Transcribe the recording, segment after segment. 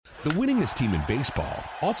The winningest team in baseball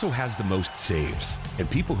also has the most saves, and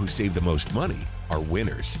people who save the most money are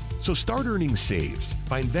winners. So start earning saves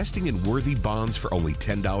by investing in worthy bonds for only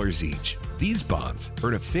 $10 each. These bonds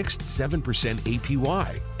earn a fixed 7%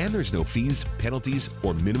 APY, and there's no fees, penalties,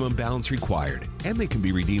 or minimum balance required, and they can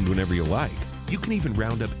be redeemed whenever you like. You can even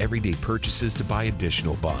round up everyday purchases to buy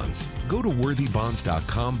additional bonds. Go to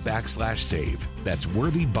worthybonds.com/save. That's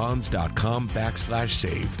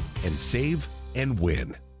worthybonds.com/save and save and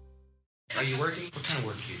win. Are you working? What kind of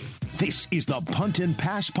work do you do? This is the Punt and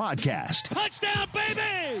Pass Podcast. Touchdown,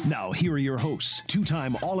 baby! Now, here are your hosts,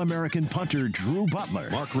 two-time All-American punter Drew Butler.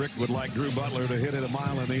 Mark Richt would like Drew Butler to hit it a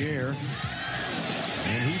mile in the air.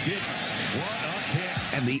 And he did. What a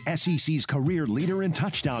kick. And the SEC's career leader in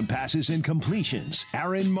touchdown passes and completions,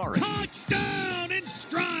 Aaron Murray. Touchdown in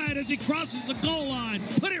stride as he crosses the goal line.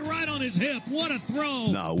 Put it right on his hip. What a throw.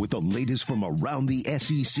 Now, with the latest from around the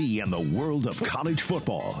SEC and the world of college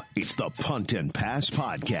football, it's the Punt and Pass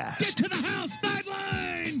Podcast. Get to the house,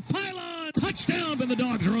 sideline, pylon, touchdown, and the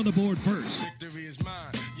Dogs are on the board first. Victory is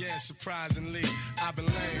mine, yeah, surprisingly. I've been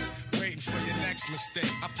laying, waiting for your next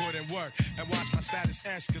mistake. I put in work and watch my status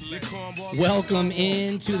escalate. Welcome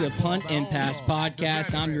into the Punt and Pass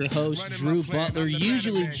Podcast. I'm your host, Drew Butler,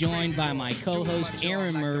 usually joined by my co-host,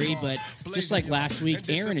 Aaron Murray, but just like last week,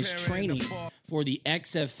 Aaron is training for the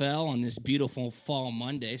XFL on this beautiful fall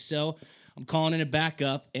Monday, so I'm calling it a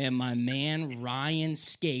backup, and my man Ryan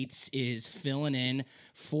Skates is filling in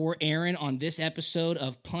for Aaron on this episode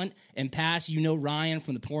of Punt and Pass. You know Ryan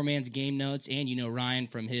from the Poor Man's Game Notes, and you know Ryan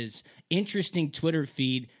from his interesting Twitter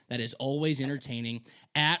feed that is always entertaining,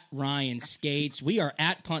 at Ryan Skates. We are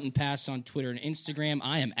at Punt and Pass on Twitter and Instagram.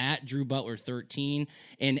 I am at Drew Butler 13,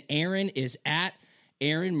 and Aaron is at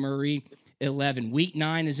Aaron Murray 11. Week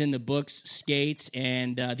 9 is in the books, Skates,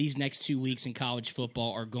 and these next 2 weeks in college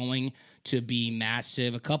football are going to be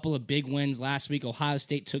massive. A couple of big wins last week. Ohio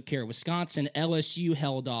State took care of Wisconsin. LSU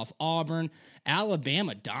held off Auburn.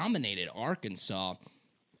 Alabama dominated Arkansas.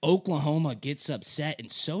 Oklahoma gets upset,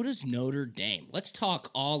 and so does Notre Dame. Let's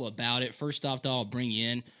talk all about it. First off, I'll bring you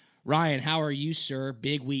in. Ryan, how are you, sir?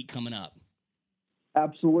 Big week coming up.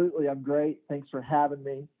 Absolutely. I'm great. Thanks for having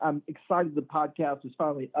me. I'm excited the podcast is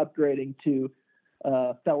finally upgrading to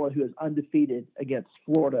a fellow who is undefeated against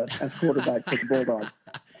Florida as quarterback for the Bulldogs.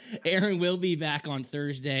 Aaron will be back on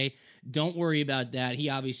Thursday. Don't worry about that. He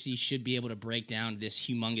obviously should be able to break down this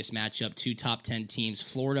humongous matchup. 2 top 10 teams.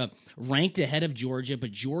 Florida ranked ahead of Georgia,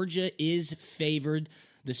 but Georgia is favored.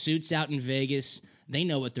 The suit's out in Vegas. They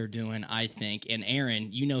know what they're doing, I think. And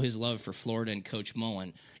Aaron, you know his love for Florida and Coach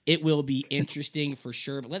Mullen. It will be interesting for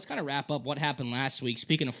sure. But let's kind of wrap up what happened last week.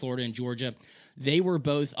 Speaking of Florida and Georgia, they were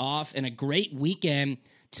both off, and a great weekend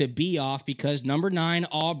to be off because number 9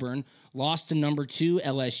 Auburn lost to number 2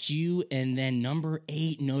 LSU, and then number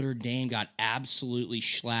 8 Notre Dame got absolutely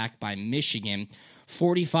shellacked by Michigan,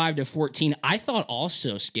 45-14. I thought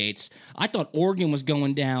also, Skates, I thought Oregon was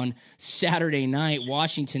going down Saturday night.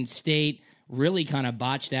 Washington State really kind of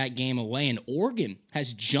botched that game away, and Oregon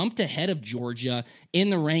has jumped ahead of Georgia in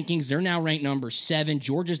the rankings. They're now ranked number 7.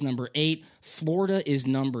 Georgia's number 8. Florida is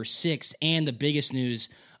number 6, and the biggest news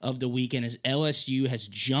of the weekend is LSU has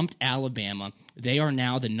jumped Alabama. They are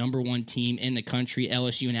now the number 1 team in the country.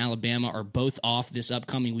 LSU and Alabama are both off this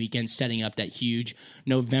upcoming weekend, setting up that huge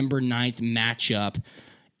November 9th matchup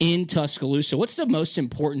in Tuscaloosa. What's the most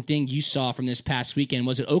important thing you saw from this past weekend?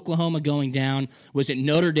 Was it Oklahoma going down? Was it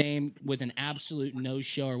Notre Dame with an absolute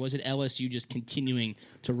no-show? Or was it LSU just continuing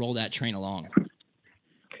to roll that train along?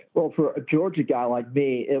 Well, for a Georgia guy like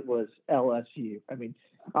me, it was LSU. I mean,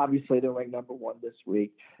 obviously they're ranked number 1 this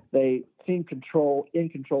week. They seemed in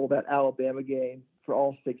control of that Alabama game for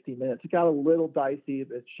all 60 minutes. It got a little dicey,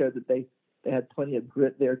 but it showed that they had plenty of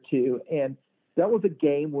grit there too. And that was a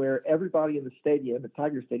game where everybody in the stadium, the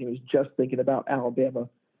Tiger Stadium, was just thinking about Alabama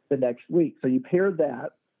the next week. So you pair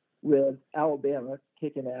that with Alabama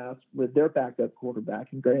kicking ass with their backup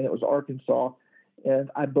quarterback, and granted it was Arkansas. And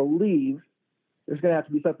I believe there's going to have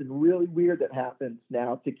to be something really weird that happens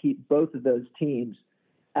now to keep both of those teams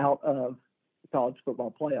out of the college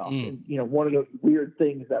football playoff. And, you know, one of the weird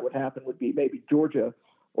things that would happen would be maybe Georgia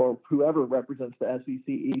or whoever represents the SEC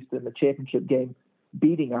East in the championship game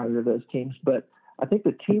beating either of those teams. But I think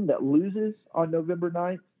the team that loses on November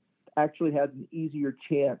 9th actually has an easier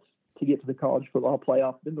chance to get to the college football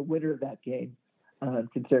playoff than the winner of that game,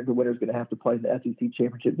 considering the winner is going to have to play in the SEC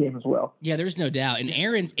championship game as well. Yeah, there's no doubt. And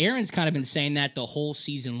Aaron's kind of been saying that the whole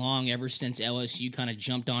season long, ever since LSU kind of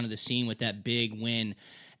jumped onto the scene with that big win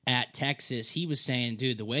at Texas, he was saying,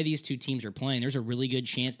 dude, the way these two teams are playing, there's a really good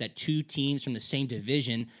chance that two teams from the same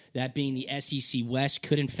division, that being the SEC West,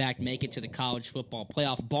 could in fact make it to the college football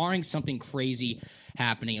playoff, barring something crazy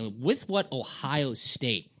happening. And with what Ohio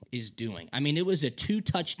State is doing, I mean, it was a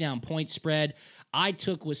 2-touchdown point spread. I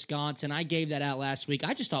took Wisconsin. I gave that out last week.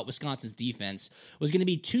 I just thought Wisconsin's defense was going to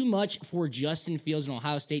be too much for Justin Fields and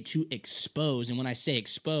Ohio State to expose. And when I say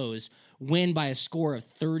expose, win by a score of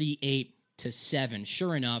 38-7.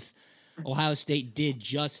 Sure enough, Ohio State did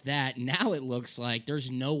just that. Now it looks like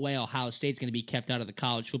there's no way Ohio State's going to be kept out of the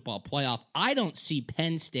college football playoff. I don't see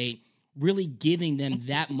Penn State really giving them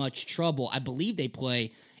that much trouble. I believe they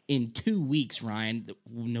play in 2 weeks, Ryan,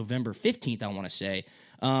 November 15th, I want to say.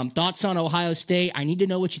 Thoughts on Ohio State? I need to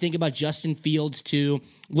know what you think about Justin Fields, too.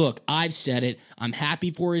 Look, I've said it. I'm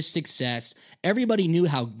happy for his success. Everybody knew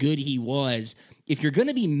how good he was. If you're going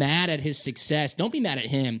to be mad at his success, don't be mad at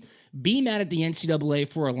him. Be mad at the NCAA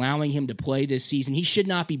for allowing him to play this season. He should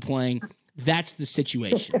not be playing. That's the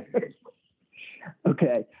situation.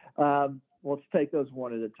 Okay. Let's take those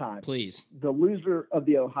one at a time. Please. The loser of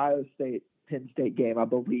the Ohio State-Penn State game, I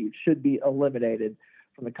believe, should be eliminated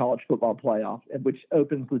from the college football playoff, which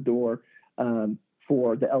opens the door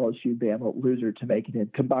for the LSU-Bama loser to make it in,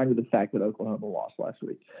 combined with the fact that Oklahoma lost last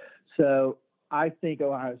week. So I think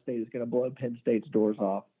Ohio State is going to blow Penn State's doors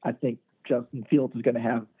off. I think Justin Fields is going to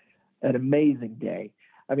have an amazing day.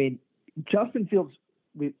 I mean, Justin Fields,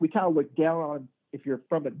 we kind of look down on if you're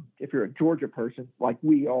a Georgia person like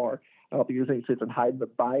we are. I don't think there's any sense of hiding the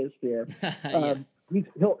bias there. Yeah.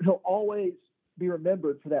 He'll always be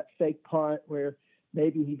remembered for that fake punt where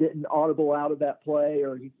maybe he didn't audible out of that play,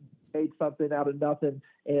 or he made something out of nothing,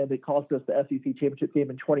 and it cost us the SEC championship game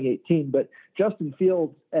in 2018. But Justin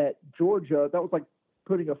Fields at Georgia, that was like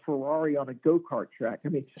putting a Ferrari on a go-kart track. I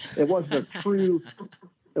mean, it wasn't a true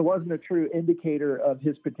indicator of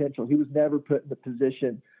his potential. He was never put in the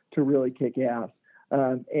position to really kick ass.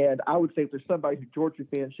 And I would say if there's somebody who Georgia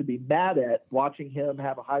fans should be mad at watching him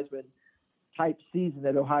have a Heisman-type season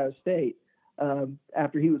at Ohio State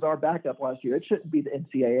after he was our backup last year, it shouldn't be the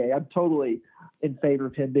NCAA. I'm totally in favor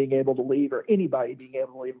of him being able to leave, or anybody being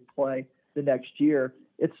able to leave and play the next year.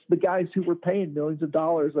 It's the guys who were paying millions of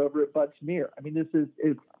dollars over at Bud Smear. I mean, it's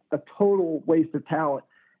a total waste of talent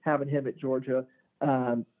having him at Georgia,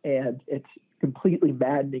 and it's completely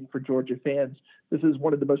maddening for Georgia fans. This is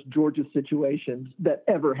one of the most Georgia situations that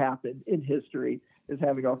ever happened in history, is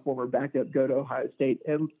having our former backup go to Ohio State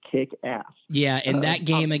and kick ass. Yeah, and that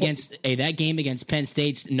game against Penn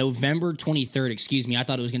State's November 23rd, excuse me, I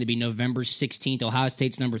thought it was going to be November 16th. Ohio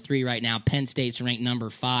State's number 3 right now. Penn State's ranked number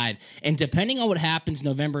 5. And depending on what happens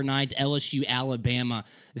November 9th, LSU, Alabama,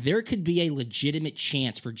 there could be a legitimate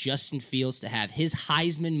chance for Justin Fields to have his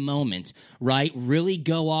Heisman moment, right? Really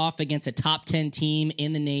go off against a top 10 team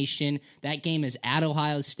in the nation. That game is at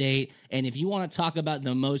Ohio State. And if you want to talk about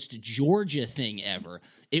the most Georgia thing ever,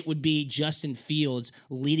 it would be Justin Fields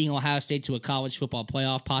leading Ohio State to a college football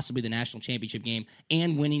playoff, possibly the national championship game,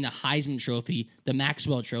 and winning the Heisman Trophy, the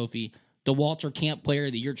Maxwell Trophy, the Walter Camp Player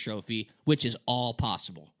of the Year Trophy, which is all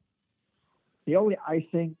possible. The only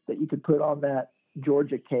icing that you could put on that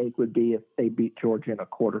Georgia cake would be if they beat Georgia in a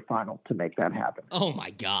quarterfinal to make that happen. Oh my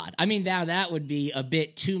God. I mean, now that would be a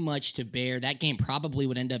bit too much to bear. That game probably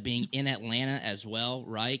would end up being in Atlanta as well,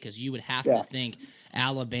 right? Because you would have to think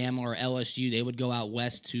Alabama or LSU, they would go out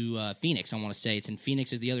west to Phoenix. I want to say it's in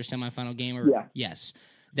Phoenix is the other semifinal game. Yes.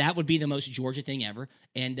 That would be the most Georgia thing ever.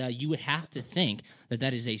 And you would have to think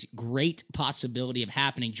that is a great possibility of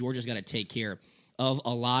happening. Georgia's got to take care of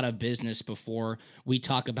a lot of business before we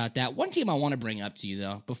talk about that. One team I want to bring up to you,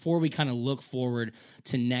 though, before we kind of look forward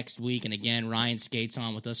to next week, and again, Ryan Skates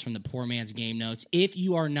on with us from the Poor Man's Game Notes. If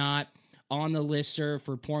you are not on the listserv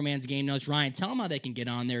for Poor Man's Game Notes, Ryan, tell them how they can get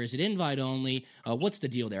on there. Is it invite only? What's the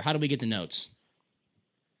deal there? How do we get the notes?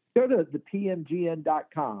 Go to the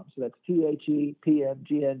PMGN.com. So that's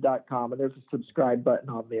THEPMGN.com. And there's a subscribe button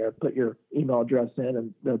on there. Put your email address in,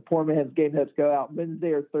 and the Poor Man's Game Notes go out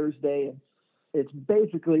Wednesday or Thursday. And it's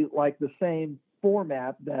basically like the same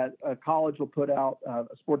format that a college will put out, a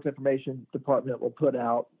sports information department will put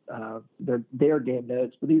out their game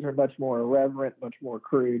notes, but these are much more irreverent, much more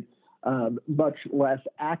crude, much less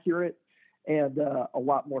accurate, and a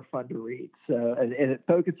lot more fun to read. So, and it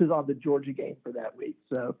focuses on the Georgia game for that week.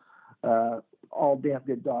 So all damn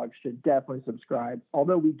good dogs should definitely subscribe.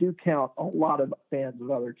 Although we do count a lot of fans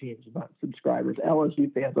of other teams among subscribers.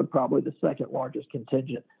 LSU fans are probably the second largest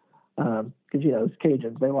contingent. Because, it's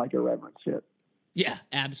Cajuns. They like irreverent shit. Yeah,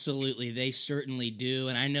 absolutely. They certainly do.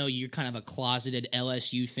 And I know you're kind of a closeted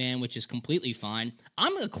LSU fan, which is completely fine.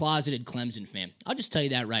 I'm a closeted Clemson fan. I'll just tell you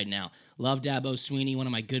that right now. Love Dabo Swinney. One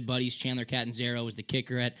of my good buddies, Chandler Catanzaro, was the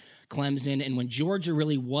kicker at Clemson. And when Georgia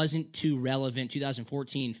really wasn't too relevant,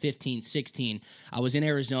 2014, 15, 16, I was in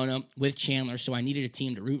Arizona with Chandler, so I needed a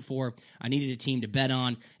team to root for. I needed a team to bet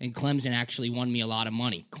on, and Clemson actually won me a lot of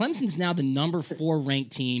money. Clemson's now the number 4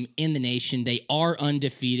 ranked team in the nation. They are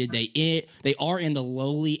undefeated. They are in the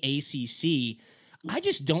lowly ACC. I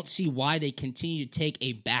just don't see why they continue to take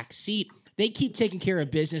a back seat. They keep taking care of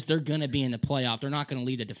business. They're going to be in the playoff. They're not going to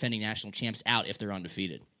leave the defending national champs out if they're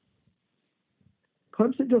undefeated.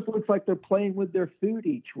 Clemson just looks like they're playing with their food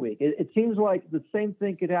each week. It seems like the same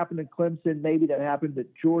thing could happen to Clemson, maybe that happened to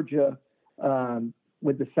Georgia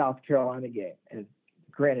with the South Carolina game. And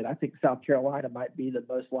granted, I think South Carolina might be the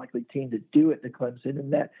most likely team to do it to Clemson, in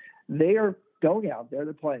that they are going out there,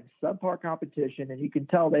 they're playing subpar competition, and you can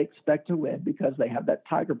tell they expect to win because they have that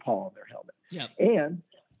tiger paw on their helmet. Yep. And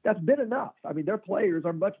that's been enough. I mean, their players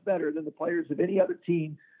are much better than the players of any other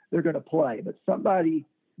team they're going to play, but somebody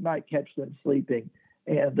might catch them sleeping.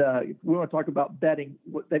 And if we want to talk about betting,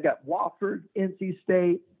 they've got Wofford, NC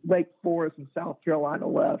State, Wake Forest, and South Carolina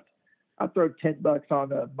left. I'd throw $10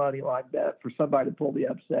 on a money line bet for somebody to pull the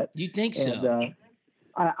upset. You think so? And,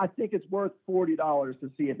 I think it's worth $40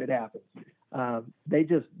 to see if it happens. They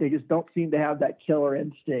just don't seem to have that killer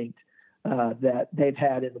instinct that they've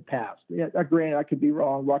had in the past. Yeah, granted, I could be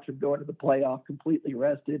wrong. Watch them go into the playoff completely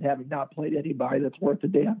rested, having not played anybody that's worth a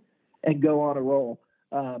damn, and go on a roll.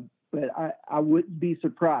 But I wouldn't be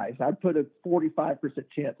surprised. I'd put a 45%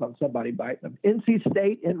 chance on somebody biting them. NC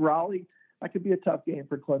State in Raleigh, that could be a tough game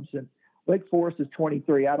for Clemson. Wake Forest is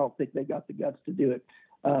 23. I don't think they got the guts to do it.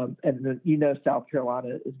 And then, South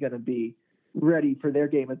Carolina is going to be ready for their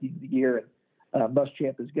game at the end of the year. And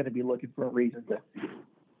Muschamp is going to be looking for a reason to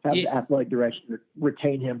have the athletic director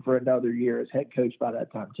retain him for another year as head coach by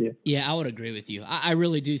that time too. Yeah, I would agree with you. I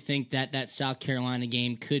really do think that South Carolina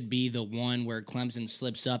game could be the one where Clemson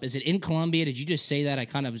slips up. Is it in Columbia? Did you just say that? I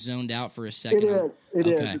kind of zoned out for a second. It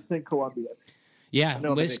is. It's in Columbia. Yeah,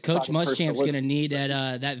 Coach Muschamp's going to need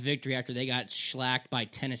that victory after they got shellacked by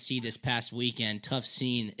Tennessee this past weekend. Tough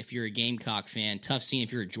scene if you're a Gamecock fan. Tough scene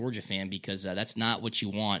if you're a Georgia fan, because that's not what you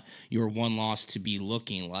want your one loss to be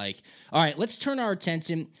looking like. All right, let's turn our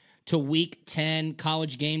attention to Week 10,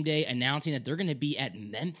 College Game Day, announcing that they're going to be at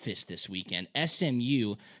Memphis this weekend.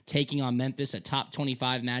 SMU taking on Memphis, a top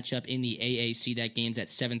 25 matchup in the AAC. That game's at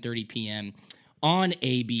 7:30 p.m. on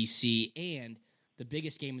ABC. And the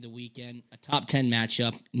biggest game of the weekend, a top 10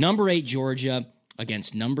 matchup, number 8 Georgia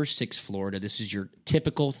against number 6 Florida. This is your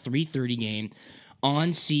typical 3:30 game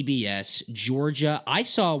on CBS. Georgia, I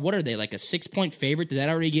saw, what are they, like a 6-point favorite? Did that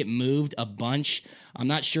already get moved a bunch? I'm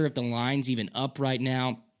not sure if the line's even up right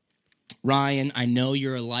now. Ryan, I know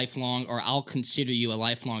you're a lifelong, or I'll consider you a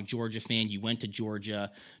lifelong Georgia fan. You went to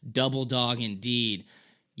Georgia, double dog indeed.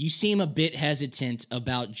 You seem a bit hesitant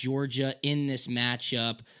about Georgia in this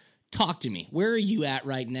matchup. Talk to me. Where are you at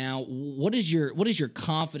right now? What is your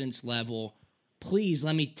confidence level? Please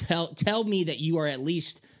let me tell me that you are at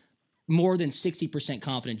least more than 60%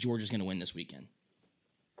 confident Georgia's going to win this weekend.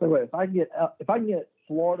 So wait, if I can get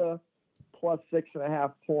Florida plus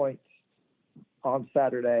 6.5 points on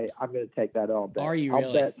Saturday, I'm going to take that all day. Are you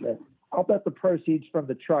really? I'll bet the proceeds from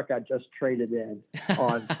the truck I just traded in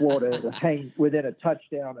on Florida to hang within a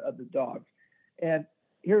touchdown of the Dogs. And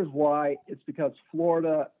here's why. It's because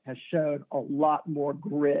Florida has shown a lot more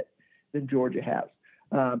grit than Georgia has.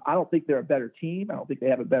 I don't think they're a better team. I don't think they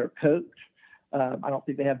have a better coach. I don't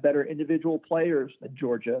think they have better individual players than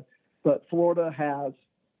Georgia. But Florida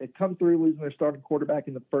they've come through losing their starting quarterback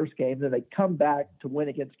in the first game. Then they come back to win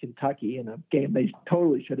against Kentucky in a game they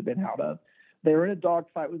totally should have been out of. They were in a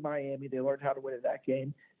dogfight with Miami. They learned how to win in that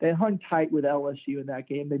game. They hung tight with LSU in that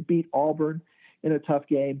game. They beat Auburn in a tough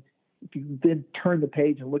game. If you then turn the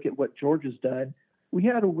page and look at what Georgia's done, we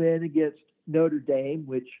had a win against Notre Dame,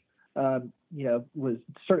 which was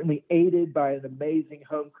certainly aided by an amazing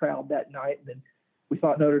home crowd that night. And then we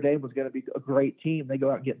thought Notre Dame was going to be a great team. They go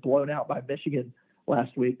out and get blown out by Michigan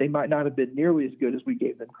last week. They might not have been nearly as good as we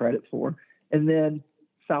gave them credit for. And then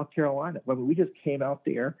South Carolina, we just came out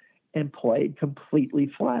there and played completely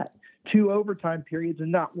flat. 2 overtime periods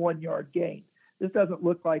and not 1 yard gain. This doesn't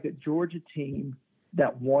look like a Georgia team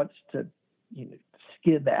that wants to,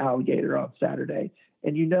 skin the alligator on Saturday.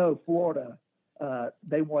 And Florida,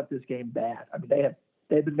 they want this game bad. I mean,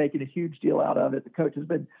 they've been making a huge deal out of it. The coach has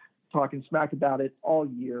been talking smack about it all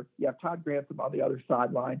year. You have Todd Grantham on the other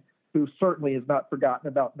sideline, who certainly has not forgotten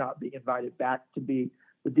about not being invited back to be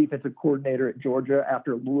the defensive coordinator at Georgia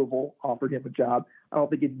after Louisville offered him a job. I don't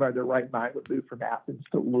think anybody in their right mind would move from Athens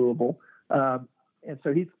to Louisville. And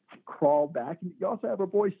so he's crawled back. And you also have our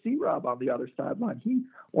boy C-Rob on the other sideline. He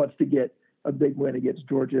wants to get a big win against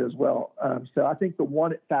Georgia as well. So I think the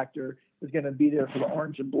one factor is going to be there for the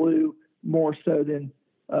orange and blue more so than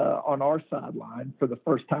on our sideline for the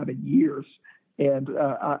first time in years. And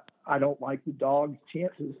I don't like the Dogs'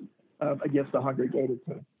 chances against the Hungry Gator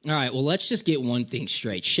team. All right, well, let's just get one thing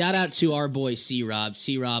straight. Shout out to our boy C-Rob.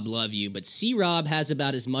 C-Rob, love you. But C-Rob has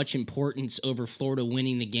about as much importance over Florida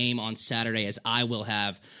winning the game on Saturday as I will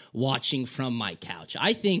have watching from my couch.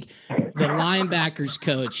 I think the linebackers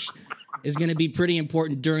coach is going to be pretty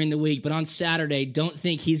important during the week, but on Saturday, don't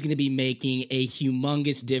think he's going to be making a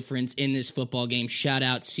humongous difference in this football game. Shout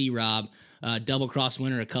out C-Rob. Double-cross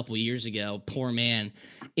winner a couple years ago. Poor man,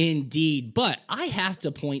 indeed. But I have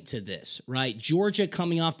to point to this, right? Georgia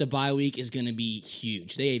coming off the bye week is going to be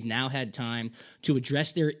huge. They have now had time to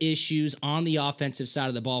address their issues on the offensive side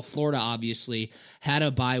of the ball. Florida obviously had a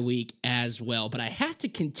bye week as well. But I have to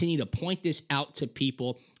continue to point this out to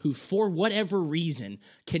people who, for whatever reason,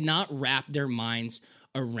 cannot wrap their minds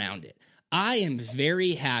around it. I am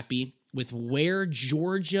very happy with where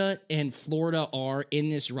Georgia and Florida are in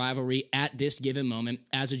this rivalry at this given moment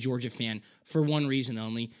as a Georgia fan for one reason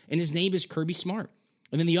only, and his name is Kirby Smart.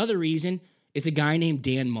 And then the other reason is a guy named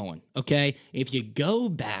Dan Mullen, okay? If you go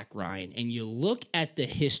back, Ryan, and you look at the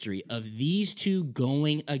history of these two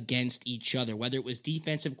going against each other, whether it was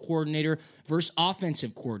defensive coordinator versus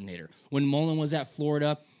offensive coordinator, when Mullen was at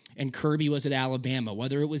Florida and Kirby was at Alabama,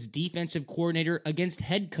 whether it was defensive coordinator against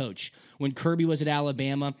head coach when Kirby was at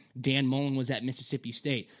Alabama, Dan Mullen was at Mississippi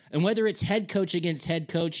State, and whether it's head coach against head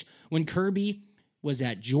coach when Kirby was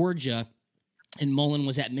at Georgia and Mullen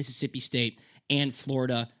was at Mississippi State and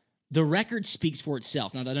Florida, the record speaks for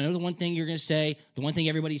itself. Now, I know the one thing you're going to say, the one thing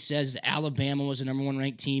everybody says is Alabama was the number one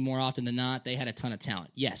ranked team more often than not. They had a ton of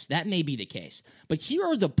talent. Yes, that may be the case. But here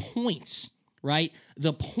are the points, right?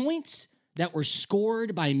 The points that were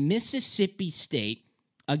scored by Mississippi State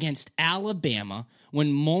against Alabama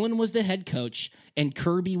when Mullen was the head coach and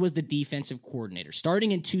Kirby was the defensive coordinator.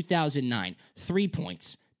 Starting in 2009, 3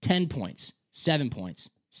 points, 10 points, 7 points,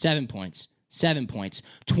 7 points, 7 points,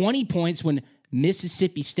 20 points when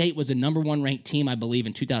Mississippi State was the number one ranked team, I believe,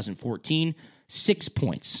 in 2014, 6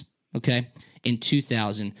 points, okay, in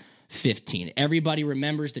 2015. Everybody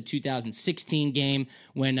remembers the 2016 game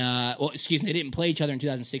when, they didn't play each other in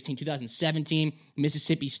 2016. 2017,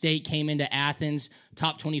 Mississippi State came into Athens,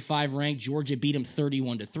 top 25 ranked. Georgia beat them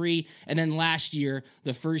 31-3. And then last year,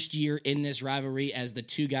 the first year in this rivalry, as the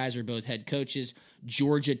two guys are both head coaches,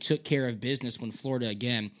 Georgia took care of business when Florida,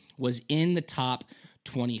 again, was in the top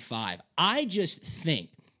 25. I just think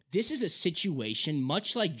this is a situation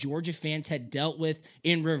much like Georgia fans had dealt with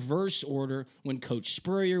in reverse order when Coach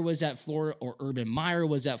Spurrier was at Florida or Urban Meyer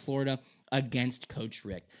was at Florida against Coach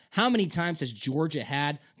Richt. How many times has Georgia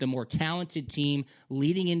had the more talented team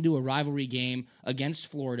leading into a rivalry game against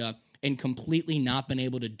Florida and completely not been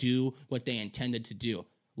able to do what they intended to do?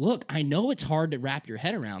 Look, I know it's hard to wrap your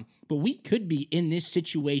head around, but we could be in this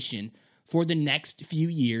situation for the next few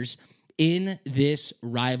years in this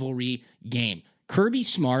rivalry game. Kirby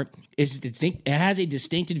Smart has a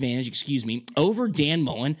distinct advantage, over Dan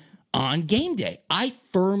Mullen on game day. I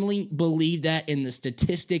firmly believe that, and the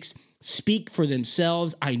statistics speak for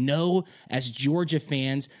themselves. I know as Georgia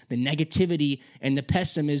fans, the negativity and the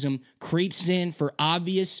pessimism creeps in for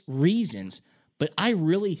obvious reasons, but I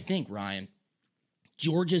really think, Ryan,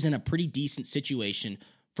 Georgia's in a pretty decent situation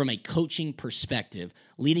from a coaching perspective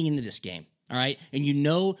leading into this game. All right, and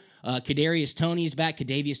Kadarius Toney is back,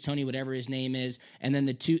 Kadavius Toney, whatever his name is, and then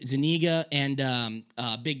the two Zuniga and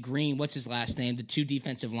Big Green, what's his last name? The two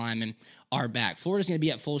defensive linemen are back. Florida's going to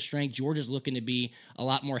be at full strength. Georgia's looking to be a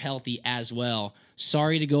lot more healthy as well.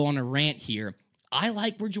 Sorry to go on a rant here. I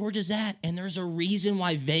like where Georgia's at, and there's a reason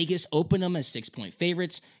why Vegas opened them as 6-point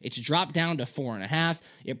favorites. It's dropped down to 4.5.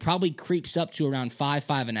 It probably creeps up to around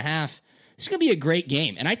 5.5. It's going to be a great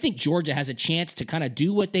game, and I think Georgia has a chance to kind of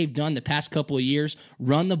do what they've done the past couple of years,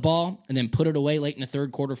 run the ball, and then put it away late in the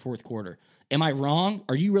third quarter, fourth quarter. Am I wrong?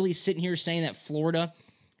 Are you really sitting here saying that Florida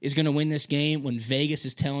is going to win this game when Vegas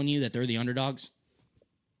is telling you that they're the underdogs?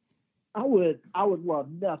 I would love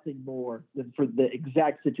nothing more than for the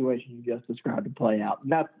exact situation you just described to play out.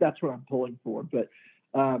 And that's what I'm pulling for. But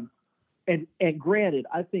and granted,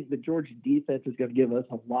 I think the Georgia defense is going to give us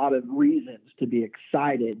a lot of reasons to be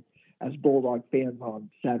excited as Bulldog fans on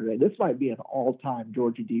Saturday. This might be an all-time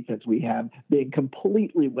Georgia defense we have being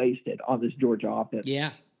completely wasted on this Georgia offense. Yeah.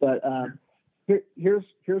 But here's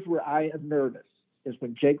where I am nervous. is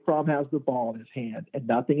when Jake Fromm has the ball in his hand and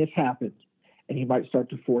nothing has happened, and he might start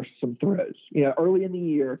to force some throws. Early in the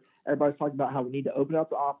year, everybody's talking about how we need to open up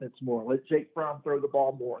the offense more. Let Jake Fromm throw the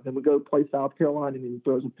ball more. Then we go play South Carolina, and he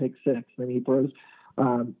throws a pick six. Then he throws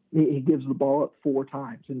he gives the ball up 4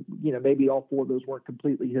 times. And, maybe all 4 of those weren't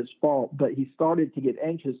completely his fault, but he started to get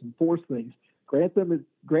anxious and force things. Grantham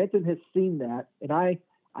has seen that, and I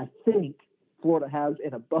think Florida has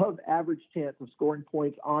an above-average chance of scoring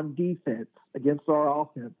points on defense against our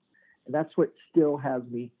offense, and that's what still has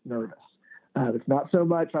me nervous. It's not so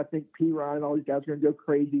much I think P. Ryan and all these guys are going to go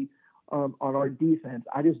crazy on our defense.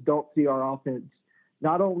 I just don't see our offense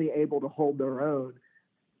not only able to hold their own,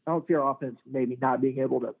 I don't see our offense maybe not being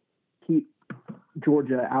able to keep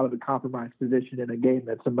Georgia out of a compromised position in a game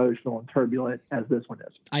that's emotional and turbulent as this one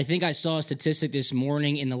is. I think I saw a statistic this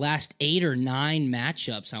morning. In the last 8 or 9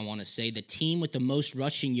 matchups, I want to say, the team with the most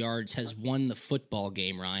rushing yards has won the football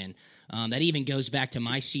game, Ryan. That even goes back to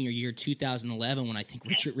my senior year, 2011, when I think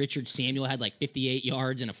Richard Samuel had like 58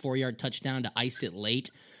 yards and a 4-yard touchdown to ice it late.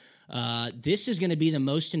 This is going to be the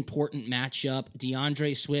most important matchup.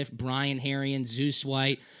 DeAndre Swift, Brian Herrien, Zeus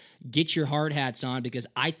White. Get your hard hats on, because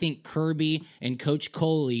I think Kirby and Coach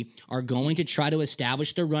Coley are going to try to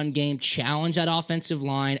establish the run game, challenge that offensive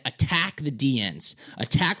line, attack the DNs,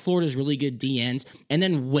 attack Florida's really good DNs, and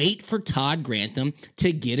then wait for Todd Grantham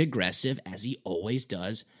to get aggressive, as he always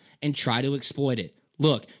does, and try to exploit it.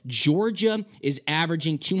 Look, Georgia is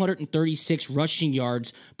averaging 236 rushing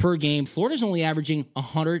yards per game. Florida's only averaging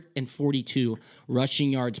 142 rushing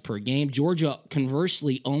yards per game. Georgia,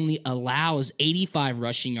 conversely, only allows 85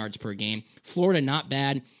 rushing yards per game. Florida, not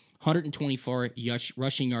bad, 124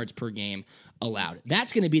 rushing yards per game allowed.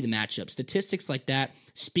 That's going to be the matchup. Statistics like that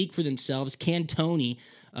speak for themselves. Can Tony,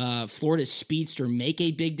 Florida's speedster, make a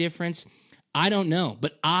big difference? I don't know,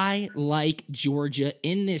 but I like Georgia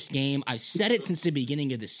in this game. I've said it since the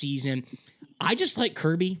beginning of the season. I just like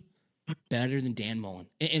Kirby better than Dan Mullen.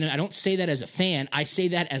 And I don't say that as a fan. I say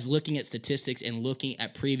that as looking at statistics and looking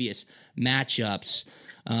at previous matchups.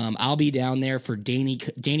 I'll be down there for Danny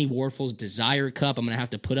Warfel's Desire Cup. I'm going to have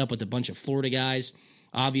to put up with a bunch of Florida guys.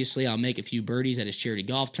 Obviously, I'll make a few birdies at his charity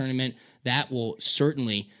golf tournament. That will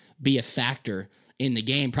certainly be a factor in the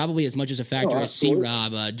game, probably as much as a factor as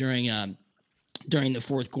C-Rob during the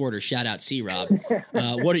fourth quarter. Shout out C-Rob.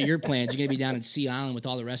 What are your plans? You going to be down in Sea Island with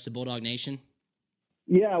all the rest of Bulldog Nation?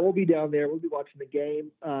 Yeah, we'll be down there. We'll be watching the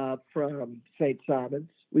game from St. Simons.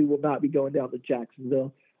 We will not be going down to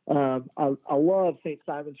Jacksonville. I love St.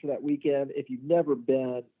 Simons for that weekend. If you've never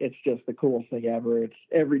been, it's just the coolest thing ever. It's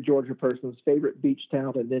every Georgia person's favorite beach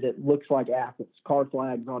town, and then it looks like Athens. Car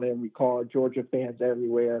flags on every car, Georgia fans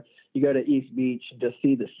everywhere. You go to East Beach and just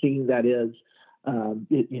see the scene that is.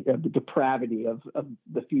 The depravity of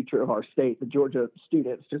the future of our state. The Georgia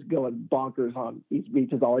students just going bonkers on East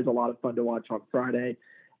Beach is always a lot of fun to watch on Friday.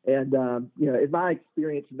 And, in my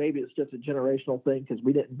experience, maybe it's just a generational thing because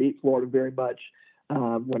we didn't beat Florida very much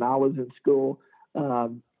when I was in school.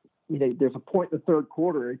 There's a point in the third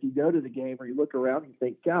quarter, if you go to the game or you look around and you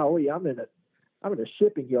think, golly, I'm in a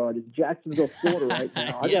shipping yard in Jacksonville, Florida right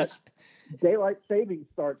now. Yes. Daylight savings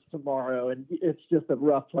starts tomorrow, and it's just a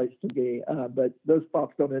rough place to be. But those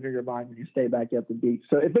thoughts don't enter your mind when you stay back at the beach.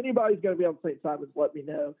 So if anybody's going to be on St. Simons, let me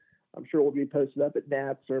know. I'm sure we'll be posted up at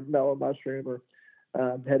Nats or Mellow Mushroom or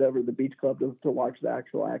head over to the beach club to watch the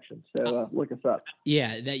actual action. So look us up.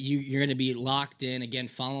 Yeah, that you're going to be locked in. Again,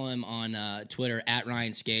 follow him on Twitter at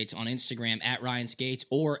Ryan Skates, on Instagram at Ryan Skates,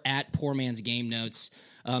 or at Poor Man's Game Notes.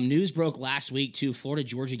 News broke last week, too,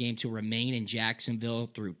 Florida-Georgia game to remain in Jacksonville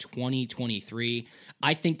through 2023.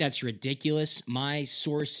 I think that's ridiculous. My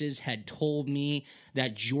sources had told me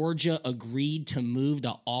that Georgia agreed to move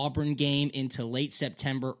the Auburn game into late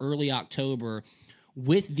September, early October,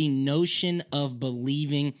 with the notion of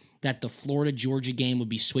believing that the Florida-Georgia game would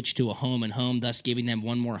be switched to a home and home, thus giving them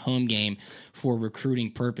one more home game for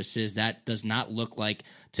recruiting purposes. That does not look like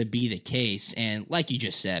to be the case. And like you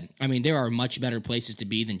just said, I mean, there are much better places to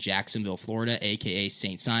be than Jacksonville, Florida, a.k.a.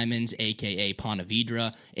 St. Simons, a.k.a. Ponte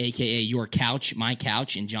Vedra, a.k.a. your couch, my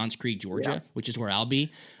couch in Johns Creek, Georgia, which is where I'll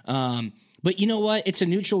be. But you know what? It's a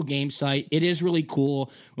neutral game site. It is really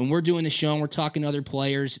cool. When we're doing the show and we're talking to other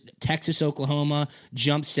players, Texas, Oklahoma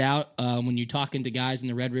jumps out when you're talking to guys in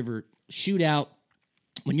the Red River Shootout.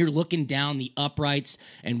 When you're looking down the uprights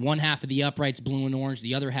and one half of the uprights blue and orange,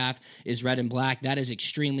 the other half is red and black, that is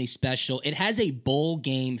extremely special. It has a bowl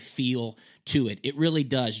game feel to it. It really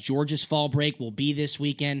does. Georgia's fall break will be this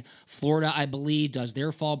weekend. Florida, I believe, does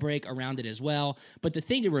their fall break around it as well. But the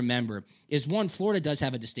thing to remember is, one, Florida does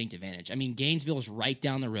have a distinct advantage. I mean, Gainesville is right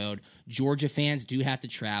down the road. Georgia fans do have to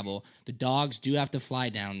travel. The Dogs do have to fly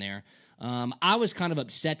down there. I was kind of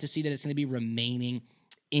upset to see that it's going to be remaining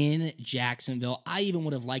in Jacksonville. I even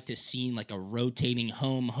would have liked to seen like a rotating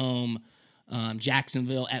home,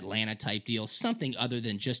 Jacksonville, Atlanta type deal, something other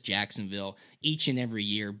than just Jacksonville each and every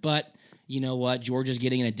year. But you know what? Georgia's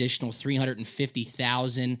getting an additional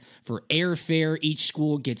 $350,000 for airfare. Each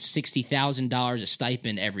school gets $60,000 a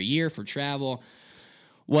stipend every year for travel.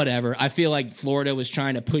 Whatever. I feel like Florida was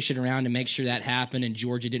trying to push it around to make sure that happened, and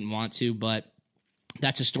Georgia didn't want to, but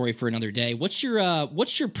that's a story for another day. What's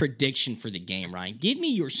your prediction for the game, Ryan? Give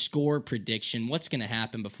me your score prediction. What's going to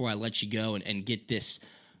happen before I let you go and get this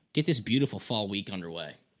beautiful fall week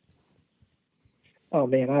underway? Oh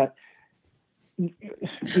man, you're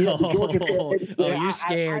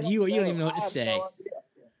scared. You don't even know what to say. No,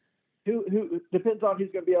 who depends on who's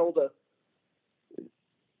going to be able to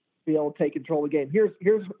take control of the game. Here's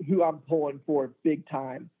who I'm pulling for big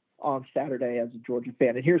time on Saturday as a Georgia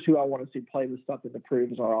fan, and here's who I want to see play with something to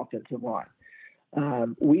prove is our offensive line.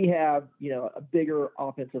 We have, a bigger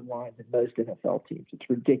offensive line than most NFL teams. It's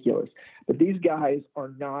ridiculous, but these guys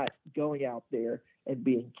are not going out there and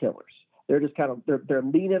being killers. They're just kind of they're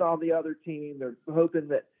leaning on the other team. They're hoping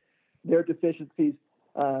that their deficiencies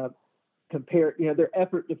their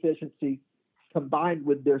effort deficiency combined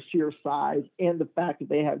with their sheer size and the fact that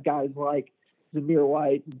they have guys like Zamir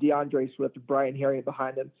White, DeAndre Swift, and Brian Herrien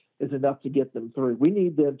behind them is enough to get them through. We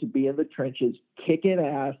need them to be in the trenches, kicking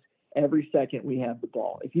ass every second we have the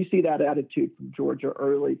ball. If you see that attitude from Georgia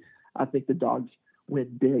early, I think the Dogs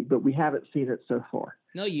win big, but we haven't seen it so far.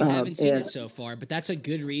 No, you haven't seen it so far, but that's a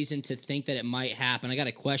good reason to think that it might happen. I got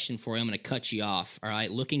a question for you. I'm going to cut you off. All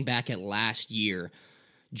right. Looking back at last year,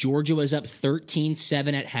 Georgia was up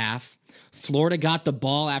 13-7 at half. Florida got the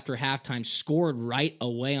ball after halftime, scored right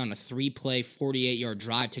away on a 3-play, 48-yard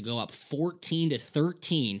drive to go up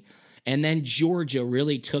 14-13. And then Georgia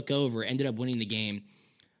really took over, ended up winning the game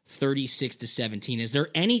 36-17. Is there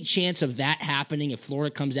any chance of that happening if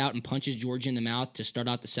Florida comes out and punches Georgia in the mouth to start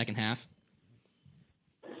out the second half?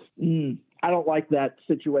 I don't like that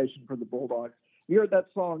situation for the Bulldogs. You heard that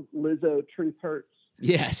song, Lizzo, Truth Hurts?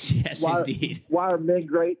 Yes, indeed. Why are men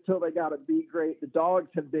great till they got to be great? The Dogs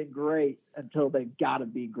have been great until they got to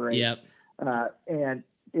be great. Yep. And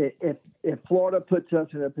if Florida puts us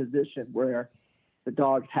in a position where the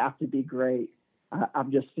Dogs have to be great,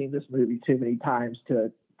 I've just seen this movie too many times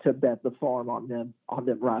to bet the farm on them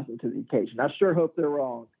rising to the occasion. I sure hope they're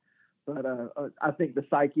wrong, but I think the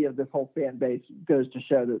psyche of this whole fan base goes to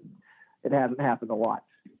show that it hasn't happened a lot.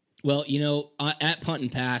 Well, at Punt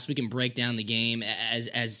and Pass, we can break down the game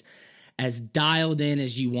as dialed in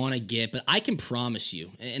as you want to get, but I can promise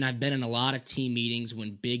you, and I've been in a lot of team meetings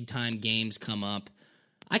when big-time games come up,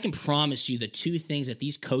 I can promise you the two things that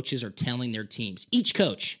these coaches are telling their teams. Each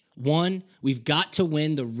coach, one, we've got to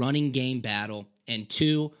win the running game battle, and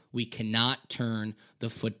two, we cannot turn the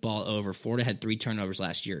football over. Florida had 3 turnovers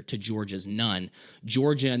last year to Georgia's none.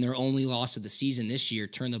 Georgia, in their only loss of the season this year,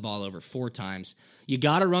 turned the ball over 4 times. You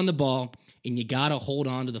got to run the ball, and you got to hold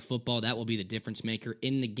on to the football. That will be the difference maker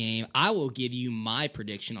in the game. I will give you my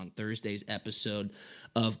prediction on Thursday's episode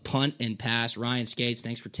of Punt and Pass. Ryan Skates,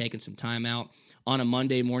 thanks for taking some time out on a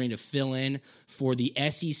Monday morning to fill in for the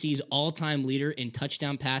SEC's all-time leader in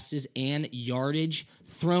touchdown passes and yardage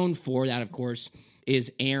thrown for. That, of course,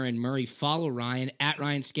 is Aaron Murray. Follow Ryan at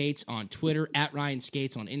Ryan Skates on Twitter, at Ryan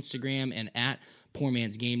Skates on Instagram, and at Poor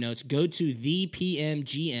Man's Game Notes. Go to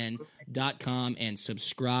thepmgn.com and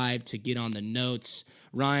subscribe to get on the notes.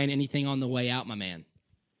 Ryan, anything on the way out, my man?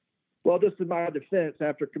 Well, just in my defense,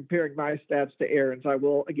 after comparing my stats to Aaron's, I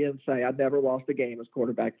will again say I never lost a game as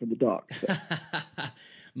quarterback for the Dogs. So.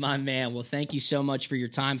 My man. Well, thank you so much for your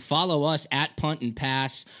time. Follow us at Punt and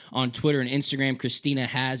Pass on Twitter and Instagram. Christina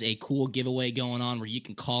has a cool giveaway going on where you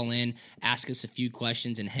can call in, ask us a few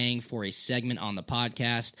questions, and hang for a segment on the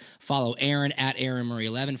podcast. Follow Aaron at Aaron Murray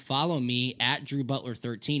 11. Follow me at Drew Butler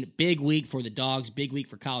 13. Big week for the Dogs. Big week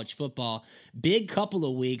for college football. Big couple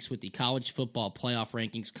of weeks with the college football playoff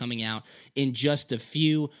rankings coming out in just a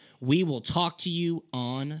few. We will talk to you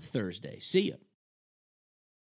on Thursday. See ya.